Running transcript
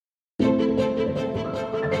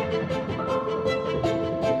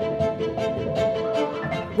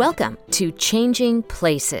Welcome to Changing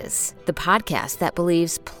Places, the podcast that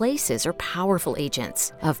believes places are powerful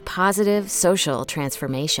agents of positive social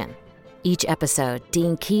transformation. Each episode,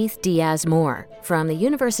 Dean Keith Diaz Moore from the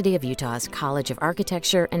University of Utah's College of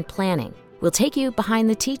Architecture and Planning will take you behind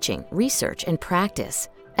the teaching, research, and practice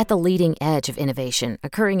at the leading edge of innovation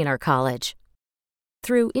occurring in our college.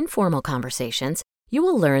 Through informal conversations, you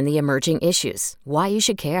will learn the emerging issues, why you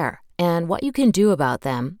should care, and what you can do about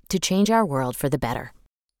them to change our world for the better.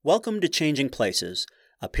 Welcome to Changing Places,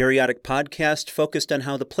 a periodic podcast focused on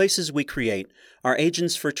how the places we create are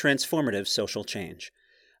agents for transformative social change.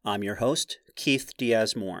 I'm your host, Keith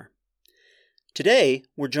Diaz Moore. Today,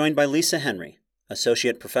 we're joined by Lisa Henry,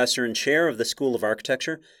 Associate Professor and Chair of the School of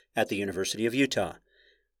Architecture at the University of Utah.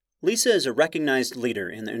 Lisa is a recognized leader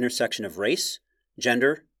in the intersection of race,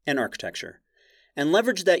 gender, and architecture, and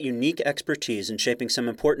leveraged that unique expertise in shaping some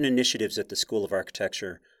important initiatives at the School of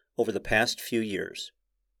Architecture over the past few years.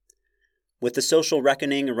 With the social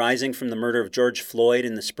reckoning arising from the murder of George Floyd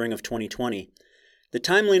in the spring of 2020, the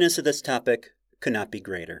timeliness of this topic could not be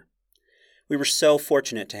greater. We were so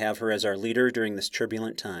fortunate to have her as our leader during this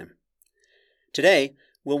turbulent time. Today,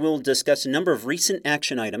 we'll discuss a number of recent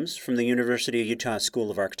action items from the University of Utah School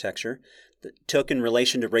of Architecture that took in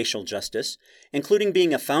relation to racial justice, including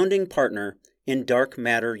being a founding partner in Dark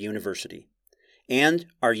Matter University and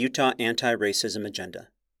our Utah Anti-Racism Agenda.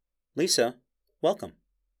 Lisa, welcome.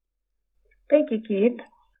 Thank you, Keith.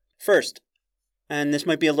 First, and this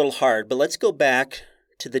might be a little hard, but let's go back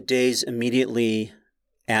to the days immediately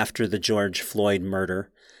after the George Floyd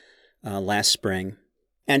murder last spring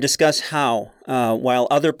and discuss how, while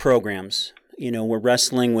other programs, were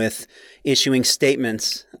wrestling with issuing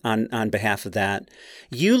statements on behalf of that,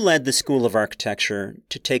 you led the School of Architecture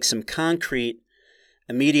to take some concrete,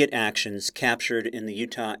 immediate actions captured in the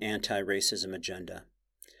Utah Anti-Racism Agenda.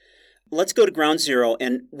 Let's go to ground zero,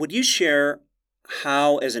 and would you share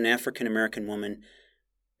how, as an African-American woman,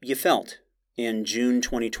 you felt in June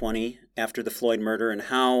 2020 after the Floyd murder and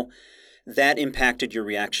how that impacted your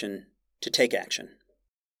reaction to take action?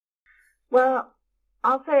 Well,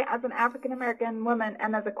 I'll say as an African-American woman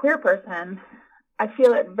and as a queer person, I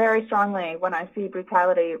feel it very strongly when I see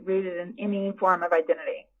brutality rooted in any form of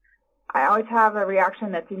identity. I always have a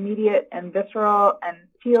reaction that's immediate and visceral and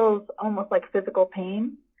feels almost like physical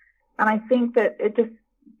pain. And I think that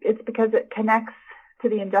it's because it connects to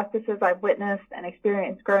the injustices I've witnessed and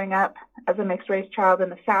experienced growing up as a mixed-race child in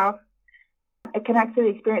the South. It connects to the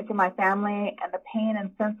experience of my family and the pain and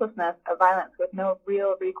senselessness of violence with no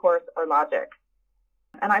real recourse or logic.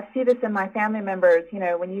 And I see this in my family members,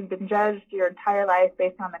 when you've been judged your entire life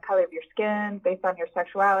based on the color of your skin, based on your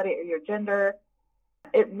sexuality or your gender,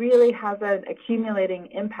 it really has an accumulating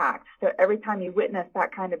impact. So every time you witness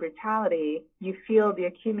that kind of brutality, you feel the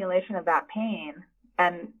accumulation of that pain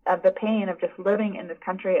and of the pain of just living in this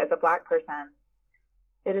country as a Black person.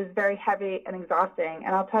 It is very heavy and exhausting.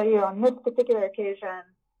 And I'll tell you, on this particular occasion,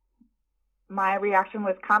 my reaction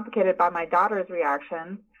was complicated by my daughter's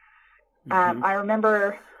reaction. I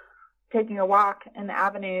remember taking a walk in the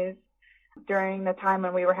avenues during the time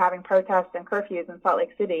when we were having protests and curfews in Salt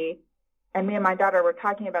Lake City, and me and my daughter were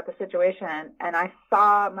talking about the situation, and I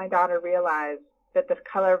saw my daughter realize that the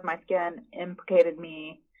color of my skin implicated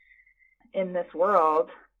me in this world,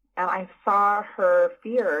 and I saw her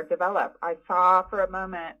fear develop. I saw for a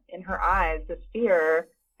moment in her eyes this fear,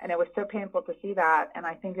 and it was so painful to see that, and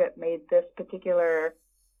I think it made this particular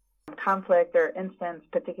conflict or instance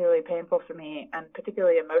particularly painful for me and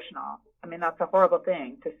particularly emotional. I mean, that's a horrible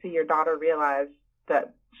thing to see your daughter realize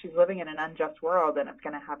that she's living in an unjust world and it's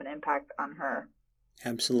going to have an impact on her.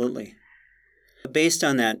 Absolutely. Based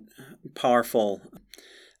on that powerful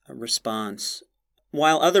response,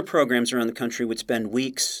 while other programs around the country would spend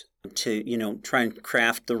weeks to, try and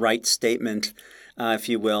craft the right statement, if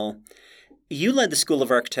you will, you led the School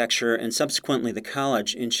of Architecture and subsequently the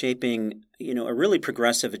college in shaping, a really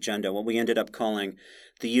progressive agenda, what we ended up calling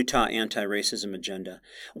the Utah Anti-Racism Agenda.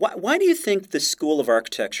 Why do you think the School of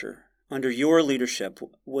Architecture, under your leadership,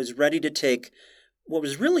 was ready to take what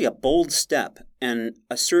was really a bold step and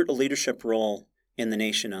assert a leadership role in the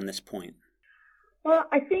nation on this point? Well,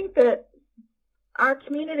 I think that our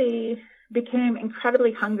community became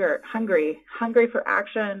incredibly hungry for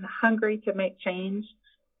action, hungry to make change.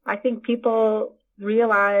 I think people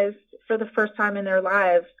realized for the first time in their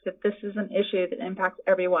lives that this is an issue that impacts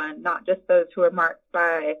everyone, not just those who are marked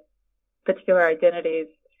by particular identities.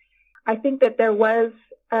 I think that there was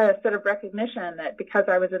a sort of recognition that because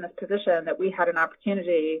I was in this position that we had an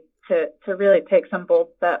opportunity to really take some bold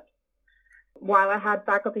steps. while I had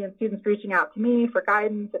faculty and students reaching out to me for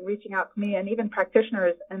guidance and reaching out to me, and even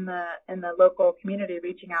practitioners in the local community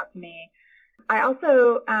reaching out to me, I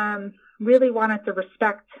also really wanted to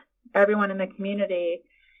respect everyone in the community.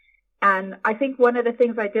 And I think one of the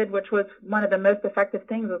things I did, which was one of the most effective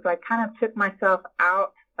things, was I kind of took myself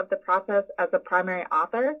out of the process as a primary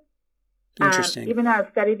author. Interesting. Even though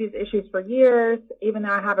I've studied these issues for years, even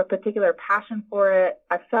though I have a particular passion for it,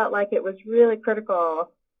 I felt like it was really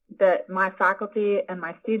critical that my faculty and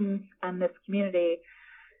my students and this community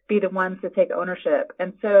be the ones to take ownership.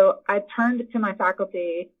 And so I turned to my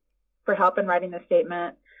faculty for help in writing the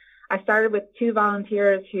statement. I started with 2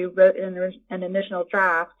 volunteers who wrote an initial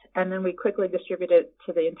draft, and then we quickly distributed it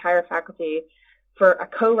to the entire faculty for a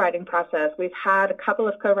co-writing process. We've had a couple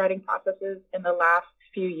of co-writing processes in the last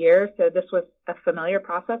few years, so this was a familiar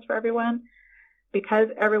process for everyone. Because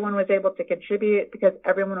everyone was able to contribute, because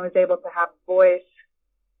everyone was able to have voice,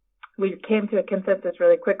 we came to a consensus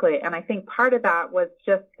really quickly. And I think part of that was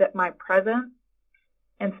just that my presence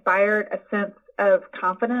inspired a sense of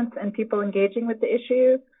confidence in people engaging with the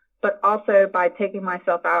issue, but also by taking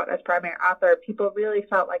myself out as primary author, people really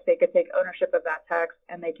felt like they could take ownership of that text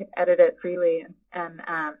and they could edit it freely and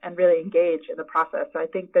really engage in the process. So I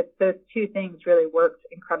think that those 2 things really worked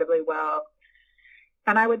incredibly well.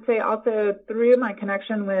 And I would say also through my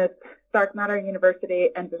connection with Dark Matter University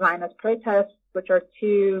and Design as Protest, which are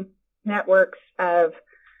 2 networks of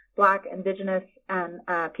Black, Indigenous, and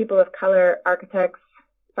people of color architects,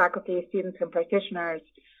 faculty, students, and practitioners,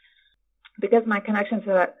 because my connection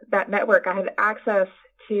to that network, I had access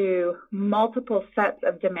to multiple sets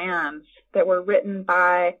of demands that were written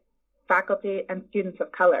by faculty and students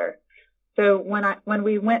of color. So when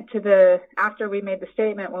we went to after we made the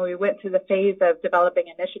statement, when we went to the phase of developing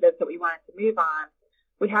initiatives that we wanted to move on,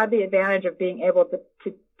 we had the advantage of being able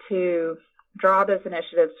to draw those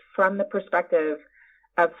initiatives from the perspective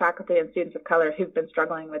of faculty and students of color who've been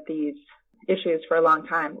struggling with these issues for a long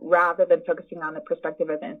time, rather than focusing on the perspective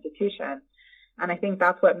of the institution. And I think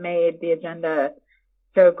that's what made the agenda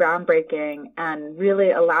so groundbreaking and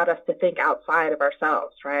really allowed us to think outside of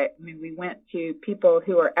ourselves, right? I mean, we went to people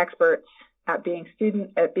who are experts at being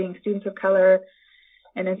students of color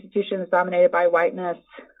in institutions dominated by whiteness.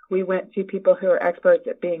 We went to people who are experts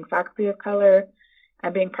at being faculty of color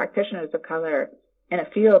and being practitioners of color in a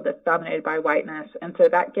field that's dominated by whiteness. And so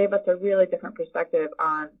that gave us a really different perspective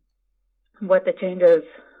on what changes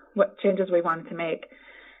we wanted to make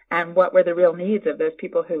and what were the real needs of those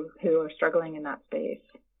people who are struggling in that space.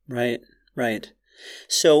 Right.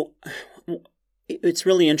 So it's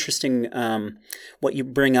really interesting what you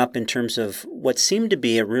bring up in terms of what seemed to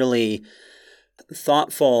be a really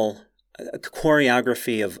thoughtful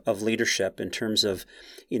choreography of leadership in terms of,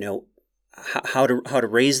 how to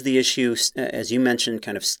raise the issue, as you mentioned,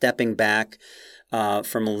 kind of stepping back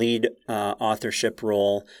from a lead authorship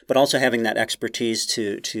role, but also having that expertise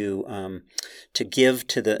to give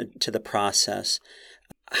to the process.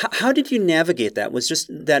 How did you navigate that? Was just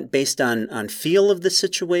that based on feel of the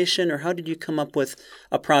situation, or how did you come up with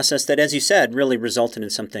a process that, as you said, really resulted in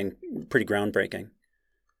something pretty groundbreaking?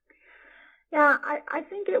 Yeah, I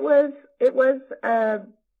think it was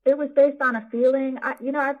based on a feeling.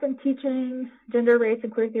 I've been teaching gender, race,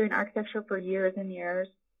 and queer theory and architecture for years and years.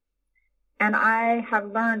 And I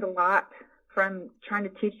have learned a lot from trying to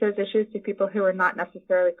teach those issues to people who are not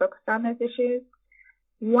necessarily focused on those issues.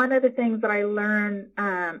 One of the things that I learn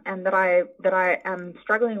and that I am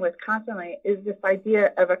struggling with constantly is this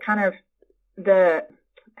idea of a kind of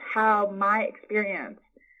how my experience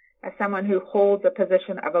as someone who holds a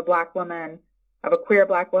position of a Black woman, of a queer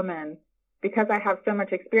Black woman, because I have so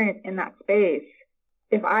much experience in that space,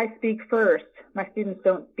 if I speak first, my students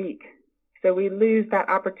don't speak. So we lose that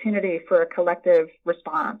opportunity for a collective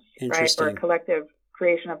response, right, or a collective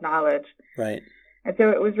creation of knowledge. Right. And so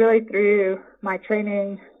it was really through my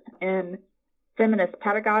training in feminist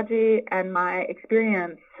pedagogy and my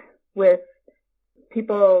experience with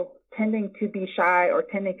people tending to be shy or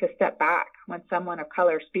tending to step back when someone of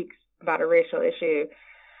color speaks about a racial issue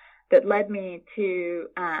that led me to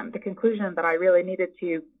the conclusion that I really needed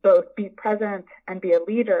to both be present and be a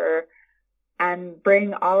leader and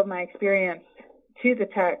bring all of my experience to the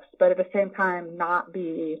text, but at the same time not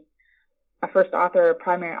be a first author or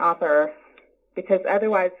primary author, because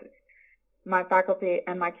otherwise my faculty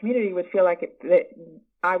and my community would feel like that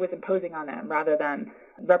I was imposing on them rather than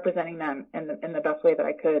representing them in the best way that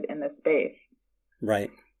I could in this space.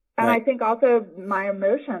 Right. And I think also my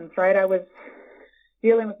emotions, right? I was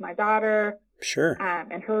dealing with my daughter. Sure.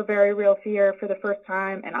 And her very real fear for the first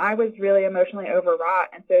time. And I was really emotionally overwrought.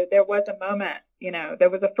 And so there was a moment, there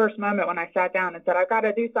was a first moment when I sat down and said, I've got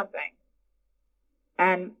to do something.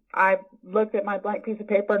 And I looked at my blank piece of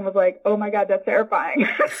paper and was like, oh my God, that's terrifying.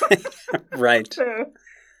 Right. So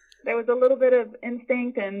there was a little bit of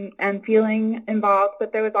instinct and feeling involved,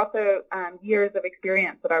 but there was also years of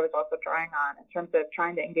experience that I was also drawing on in terms of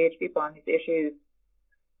trying to engage people on these issues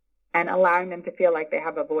and allowing them to feel like they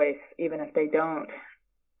have a voice, even if they don't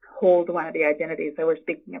hold one of the identities that we're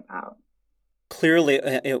speaking about. Clearly,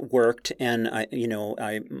 it worked, and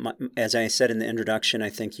as I said in the introduction, I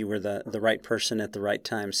think you were the right person at the right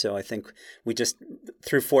time. So I think we just,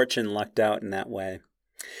 through fortune, lucked out in that way.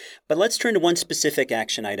 But let's turn to one specific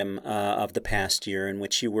action item of the past year in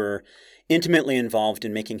which you were intimately involved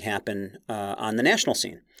in making happen on the national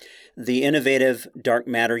scene. The innovative Dark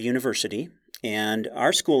Matter University and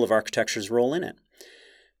our School of Architecture's role in it.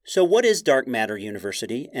 So what is Dark Matter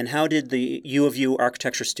University, and how did the U of U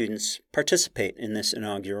architecture students participate in this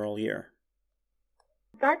inaugural year?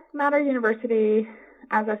 Dark Matter University,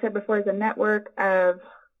 as I said before, is a network of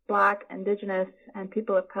Black, Indigenous, and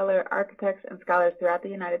people of color architects and scholars throughout the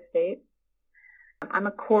United States. I'm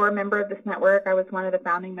a core member of this network. I was one of the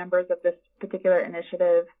founding members of this particular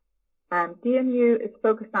initiative. DMU is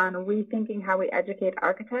focused on rethinking how we educate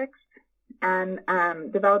architects and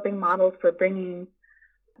developing models for bringing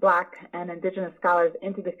Black and Indigenous scholars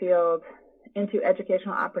into the field, into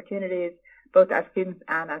educational opportunities, both as students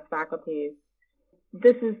and as faculty.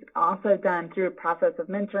 This is also done through a process of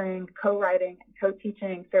mentoring, co-writing, and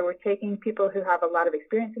co-teaching. So we're taking people who have a lot of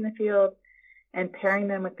experience in the field and pairing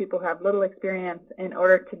them with people who have little experience in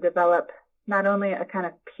order to develop not only a kind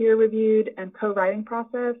of peer-reviewed and co-writing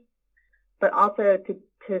process, but also to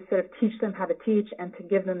sort of teach them how to teach and to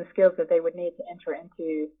give them the skills that they would need to enter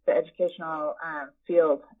into the educational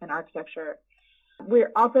field in architecture.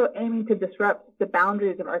 We're also aiming to disrupt the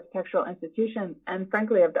boundaries of architectural institutions and,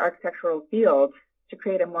 frankly, of the architectural field to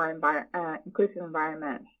create a more inclusive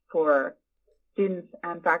environment for students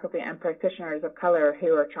and faculty and practitioners of color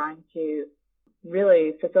who are trying to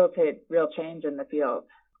really facilitate real change in the field.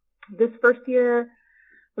 This first year,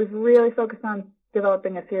 we've really focused on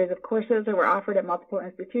developing a series of courses that were offered at multiple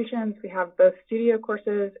institutions. We have both studio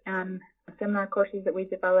courses and seminar courses that we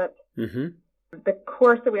developed. Mm-hmm. The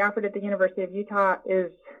course that we offered at the University of Utah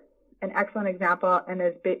is an excellent example and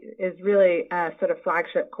is really a sort of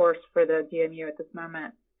flagship course for the DMU at this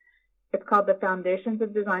moment. It's called The Foundations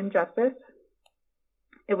of Design Justice.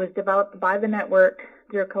 It was developed by the network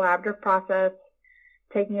through a collaborative process,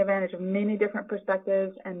 taking advantage of many different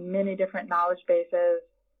perspectives and many different knowledge bases.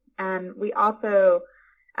 And we also,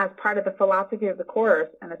 as part of the philosophy of the course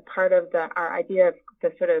and as part of our idea of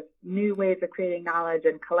the sort of new ways of creating knowledge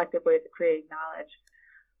and collective ways of creating knowledge,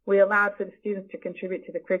 we allowed for the students to contribute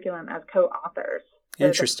to the curriculum as co-authors. So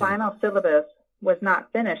Interesting. The final syllabus was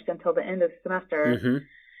not finished until the end of the semester. Mm-hmm.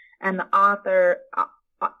 And the author,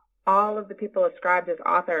 all of the people ascribed as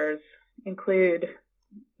authors include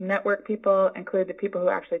network people, include the people who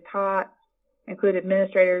actually taught, include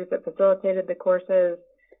administrators that facilitated the courses,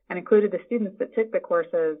 and included the students that took the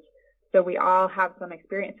courses. So we all have some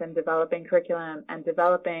experience in developing curriculum and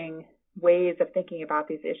developing ways of thinking about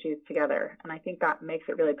these issues together. And I think that makes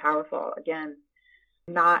it really powerful. Again,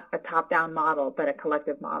 not a top-down model, but a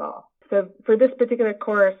collective model. So for this particular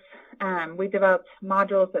course, we developed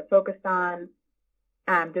modules that focused on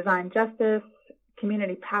design justice,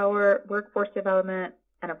 community power, workforce development,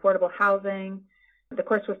 and affordable housing. The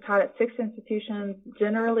course was taught at 6 institutions,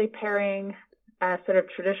 generally pairing a sort of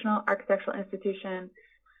traditional architectural institution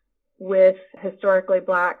with historically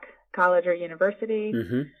Black college or university,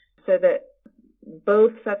 mm-hmm. so that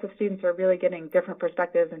both sets of students are really getting different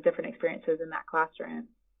perspectives and different experiences in that classroom.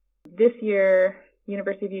 This year,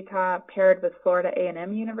 University of Utah paired with Florida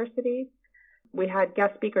A&M University. We had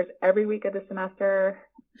guest speakers every week of the semester,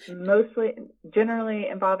 generally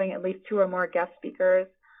involving at least 2 or more guest speakers.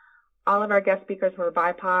 All of our guest speakers were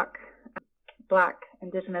BIPOC, Black,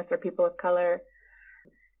 Indigenous, or people of color.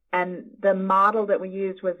 And the model that we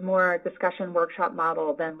used was more a discussion workshop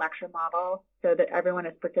model than lecture model, so that everyone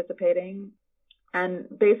is participating. And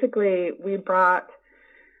basically, we brought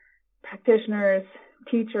practitioners,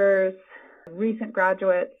 teachers, recent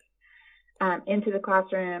graduates into the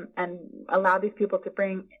classroom and allowed these people to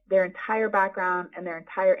bring their entire background and their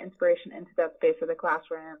entire inspiration into that space of the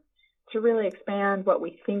classroom to really expand what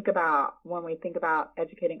we think about when we think about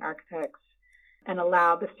educating architects, and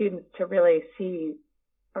allow the students to really see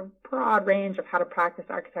a broad range of how to practice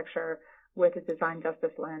architecture with a design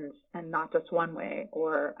justice lens and not just one way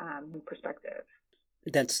or perspective.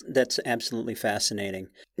 That's absolutely fascinating.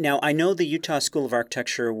 Now, I know the Utah School of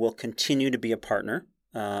Architecture will continue to be a partner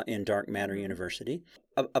in Dark Matter University.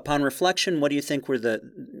 Upon reflection, what do you think were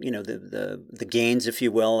the gains, if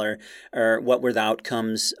you will, or what were the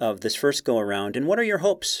outcomes of this first go around, and what are your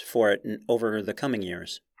hopes for it over the coming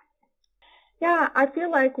years? Yeah, I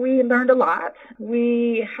feel like we learned a lot.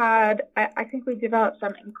 I think we developed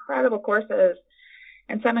some incredible courses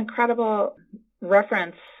and some incredible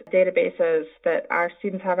reference databases that our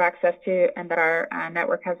students have access to and that our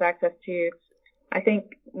network has access to. I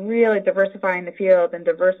think really diversifying the field and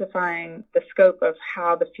diversifying the scope of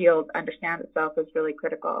how the field understands itself is really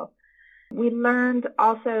critical. We learned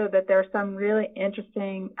also that there are some really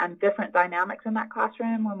interesting and different dynamics in that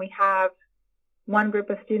classroom when we have one group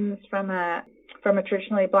of students from a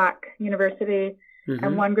traditionally Black university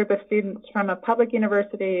and one group of students from a public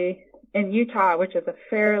university in Utah, which is a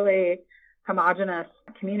fairly homogenous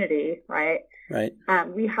community, right? Right.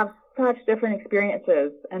 We have such different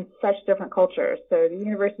experiences and such different cultures. So the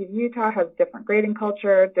University of Utah has different grading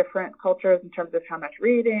culture, different cultures in terms of how much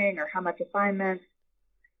reading or how much assignments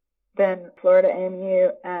than Florida AMU.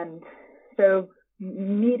 And so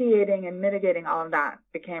mediating and mitigating all of that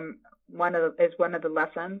became one of the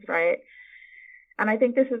lessons, right? And I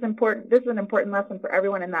think this is important. This is an important lesson for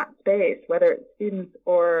everyone in that space, whether it's students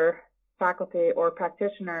or faculty or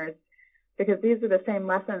practitioners, because these are the same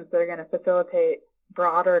lessons that are going to facilitate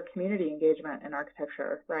broader community engagement in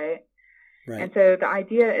architecture, right? Right. And so the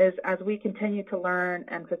idea is, as we continue to learn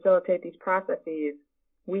and facilitate these processes,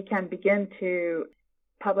 we can begin to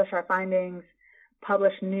publish our findings,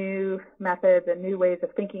 publish new methods and new ways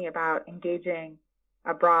of thinking about engaging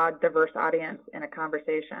a broad, diverse audience in a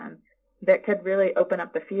conversation that could really open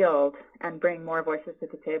up the field and bring more voices to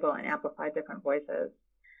the table and amplify different voices.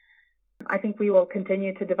 I think we will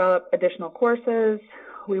continue to develop additional courses.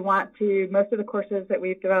 Most of the courses that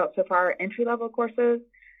we've developed so far are entry-level courses,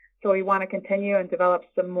 so we want to continue and develop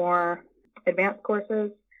some more advanced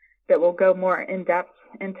courses that will go more in-depth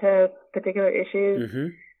into particular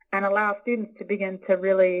issues and allow students to begin to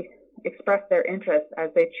really express their interest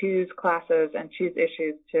as they choose classes and choose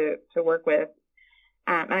issues to work with.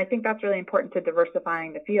 And I think that's really important to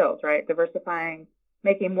diversifying the field, right?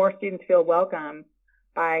 Making more students feel welcome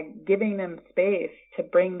by giving them space to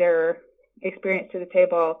bring their experience to the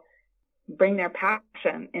table, bring their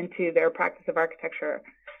passion into their practice of architecture,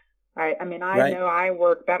 right? I mean, I know I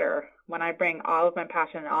work better when I bring all of my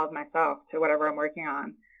passion and all of myself to whatever I'm working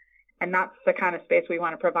on. And that's the kind of space we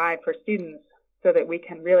want to provide for students so that we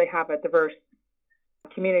can really have a diverse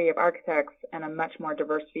community of architects and a much more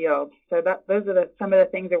diverse field. So those are some of the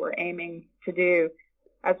things that we're aiming to do,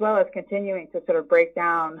 as well as continuing to sort of break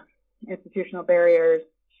down institutional barriers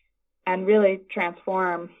and really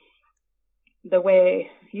transform the way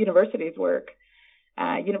universities work.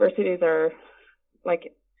 Universities are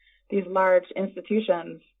like these large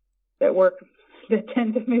institutions that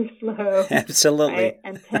tend to move slow. Absolutely. Right?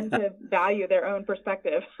 And tend to value their own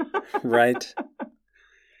perspective. Right.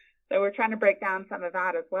 So we're trying to break down some of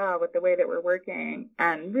that as well with the way that we're working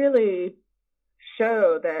and really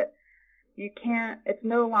show that it's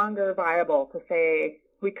no longer viable to say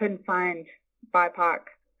we couldn't find BIPOC.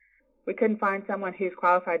 We couldn't find someone who's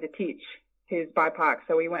qualified to teach who's BIPOC,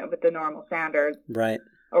 so we went with the normal standards. Right.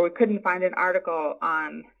 Or we couldn't find an article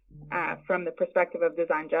on from the perspective of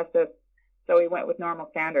design justice, so we went with normal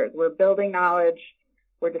standards. We're building knowledge,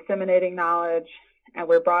 we're disseminating knowledge, and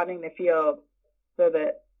we're broadening the field so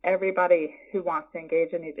that everybody who wants to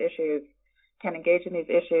engage in these issues can engage in these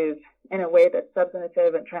issues in a way that's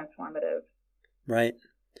substantive and transformative. Right.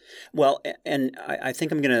 Well, and I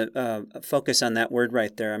think I'm going to focus on that word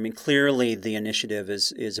right there. I mean, clearly the initiative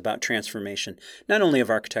is about transformation, not only of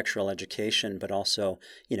architectural education, but also,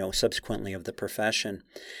 subsequently of the profession.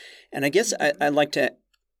 And I guess I'd like to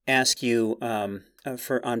ask you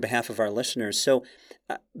on behalf of our listeners. So,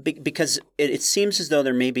 because it seems as though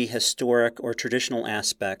there may be historic or traditional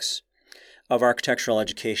aspects of architectural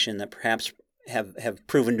education that perhaps have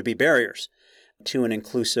proven to be barriers to an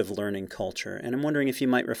inclusive learning culture. And I'm wondering if you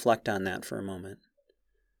might reflect on that for a moment.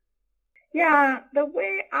 Yeah, the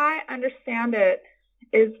way I understand it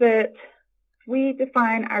is that we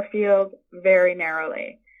define our field very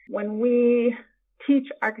narrowly. When we teach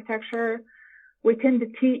architecture, we tend to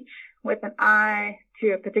teach with an eye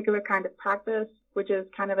to a particular kind of practice, which is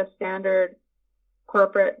kind of a standard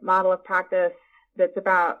corporate model of practice that's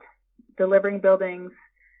about delivering buildings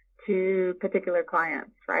to particular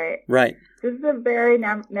clients, right? Right. This is a very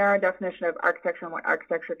narrow definition of architecture and what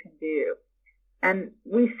architecture can do. And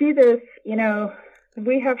we see this,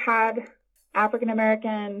 we have had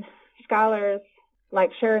African-American scholars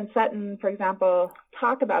like Sharon Sutton, for example,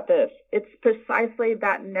 talk about this. It's precisely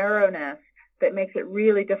that narrowness that makes it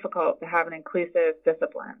really difficult to have an inclusive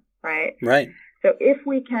discipline, right? Right. So if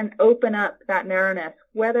we can open up that narrowness,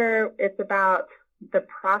 whether it's about the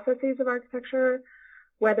processes of architecture,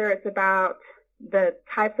 whether it's about the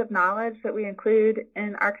types of knowledge that we include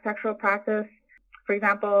in architectural practice. For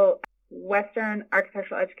example, Western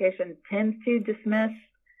architectural education tends to dismiss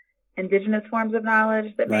indigenous forms of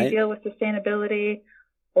knowledge that may deal with sustainability,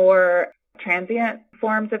 or transient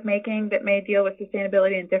forms of making that may deal with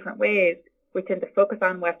sustainability in different ways. We tend to focus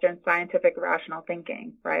on Western scientific rational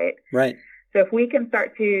thinking, right? Right. So if we can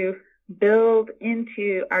start to build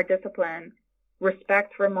into our discipline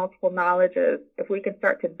respect for multiple knowledges, if we can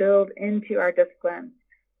start to build into our discipline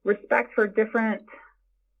respect for different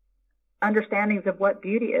understandings of what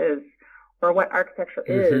beauty is or what architecture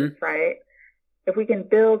is, right? If we can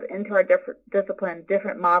build into our discipline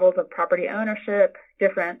different models of property ownership,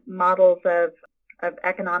 different models of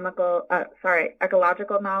ecological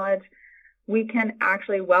knowledge, we can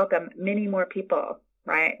actually welcome many more people,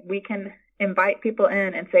 right? We can invite people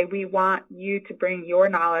in and say, we want you to bring your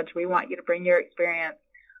knowledge. We want you to bring your experience.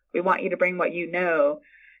 We want you to bring what you know,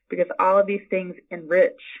 because all of these things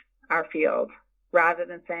enrich our field, rather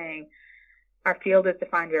than saying our field is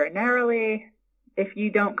defined very narrowly. If you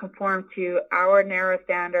don't conform to our narrow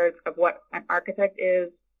standards of what an architect is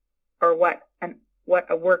or what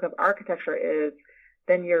a work of architecture is,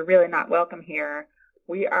 then you're really not welcome here.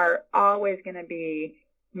 We are always going to be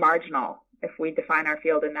marginal if we define our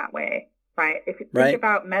field in that way. Right? If you think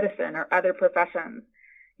about medicine or other professions,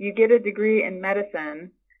 you get a degree in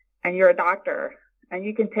medicine and you're a doctor, and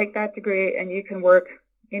you can take that degree and you can work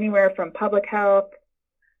anywhere from public health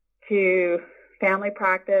to family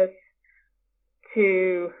practice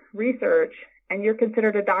to research, and you're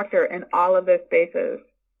considered a doctor in all of those spaces.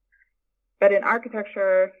 But in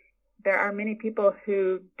architecture, there are many people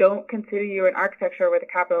who don't consider you an architecture with a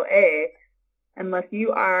capital A unless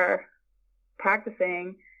you are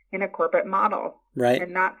practicing in a corporate model. Right.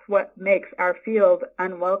 And that's what makes our field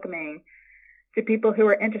unwelcoming to people who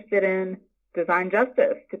are interested in design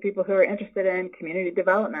justice, to people who are interested in community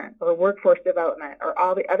development or workforce development or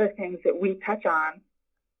all the other things that we touch on,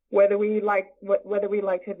 whether we like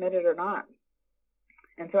to admit it or not.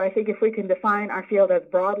 And so I think if we can define our field as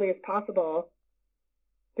broadly as possible,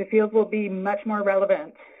 the field will be much more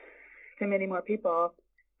relevant to many more people,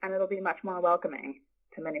 and it'll be much more welcoming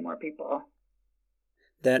to many more people.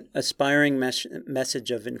 That aspiring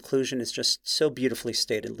message of inclusion is just so beautifully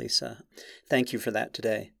stated, Lisa. Thank you for that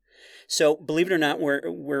today. So, believe it or not,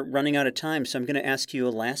 we're running out of time, so I'm going to ask you a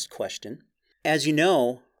last question. As you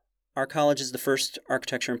know, our college is the first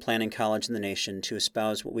architecture and planning college in the nation to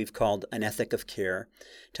espouse what we've called an ethic of care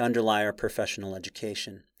to underlie our professional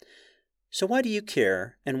education. So why do you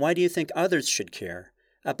care, and why do you think others should care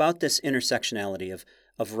about this intersectionality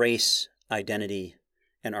of race, identity,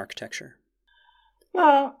 and architecture?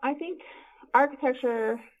 Well, I think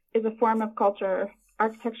architecture is a form of culture.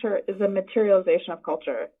 Architecture is a materialization of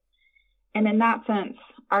culture. And in that sense,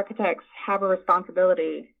 architects have a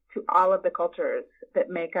responsibility to all of the cultures that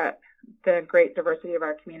make up the great diversity of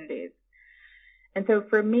our communities. And so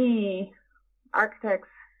for me, architects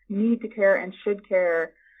need to care and should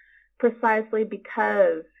care precisely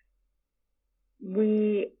because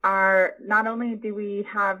we are, not only do we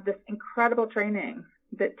have this incredible training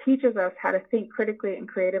that teaches us how to think critically and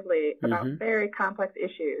creatively about very complex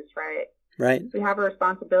issues, right? Right. We have a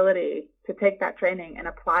responsibility to take that training and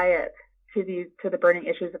apply it to the burning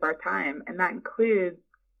issues of our time. And that includes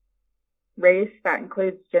race, that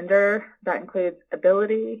includes gender, that includes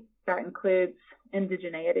ability, that includes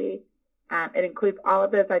indigeneity. It includes all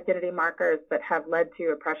of those identity markers that have led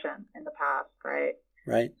to oppression in the past, right?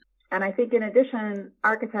 Right. And I think in addition,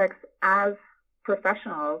 architects as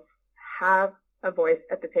professionals have a voice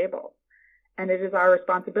at the table. And it is our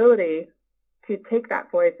responsibility to take that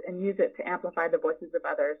voice and use it to amplify the voices of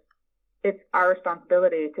others. It's our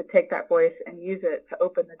responsibility to take that voice and use it to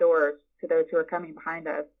open the doors to those who are coming behind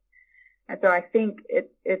us. And so I think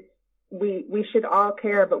we should all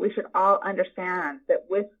care, but we should all understand that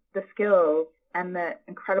with the skills and the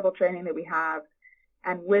incredible training that we have,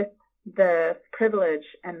 and with the privilege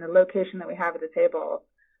and the location that we have at the table,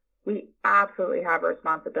 we absolutely have a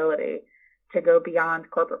responsibility to go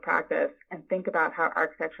beyond corporate practice and think about how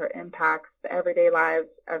architecture impacts the everyday lives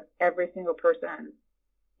of every single person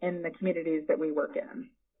in the communities that we work in.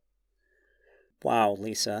 Wow,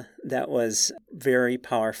 Lisa, that was very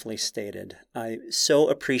powerfully stated. I so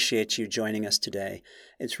appreciate you joining us today.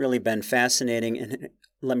 It's really been fascinating and,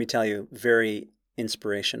 let me tell you, very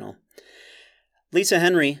inspirational. Lisa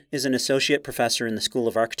Henry is an associate professor in the School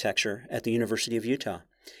of Architecture at the University of Utah.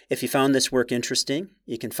 If you found this work interesting,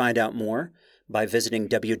 you can find out more by visiting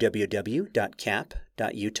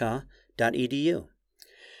www.cap.utah.edu.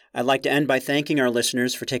 I'd like to end by thanking our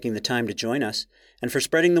listeners for taking the time to join us and for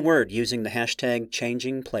spreading the word using the hashtag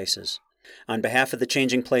 #ChangingPlaces. On behalf of the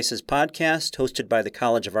Changing Places podcast, hosted by the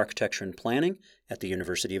College of Architecture and Planning at the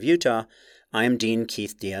University of Utah, I am Dean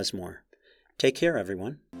Keith Diaz-Moore. Take care,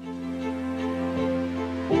 everyone.